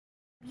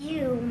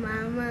too,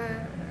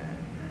 Mama.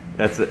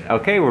 That's it.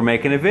 Okay, we're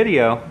making a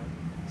video.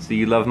 So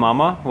you love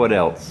Mama? What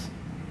else?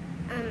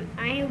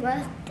 I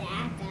love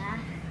Dada.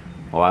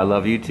 Oh, I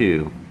love you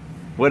too.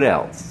 What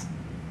else?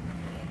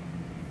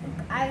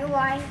 I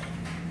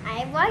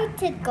like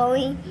to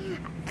going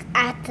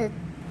at the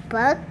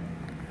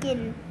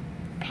pumpkin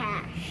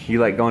patch. You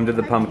like going to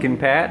the pumpkin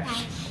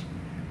patch?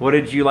 What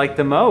did you like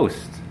the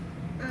most?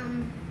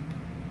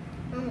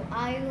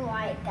 I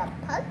like a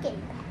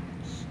pumpkin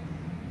patch.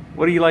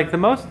 What do you like the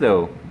most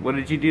though? What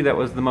did you do that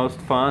was the most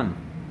fun?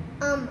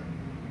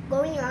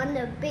 Going on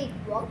the big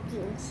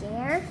rocking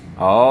chair.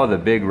 Oh, the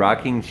big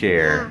rocking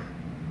chair.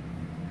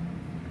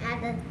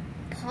 At the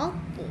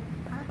pumpkin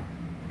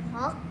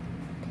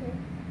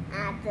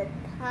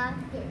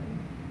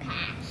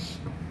patch.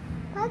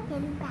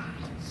 Pumpkin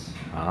patch.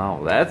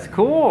 Oh, that's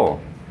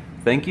cool.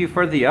 Thank you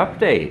for the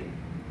update.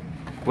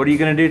 What are you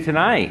going to do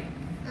tonight?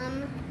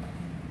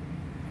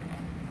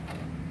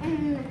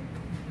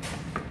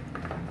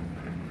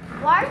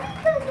 What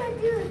are we going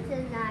to do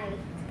tonight?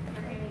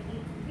 We're going to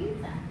eat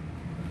pizza.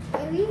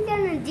 We're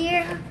going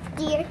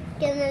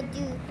to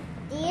do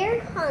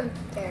deer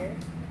hunter.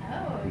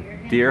 Oh, you're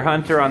gonna deer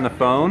hunter on the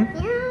phone?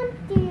 Yeah,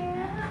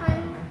 deer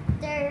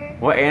hunter.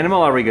 What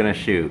animal are we going to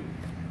shoot?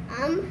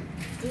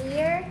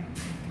 Deer.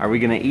 Are we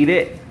going to eat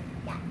it?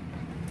 Yeah.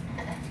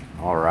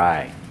 All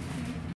right.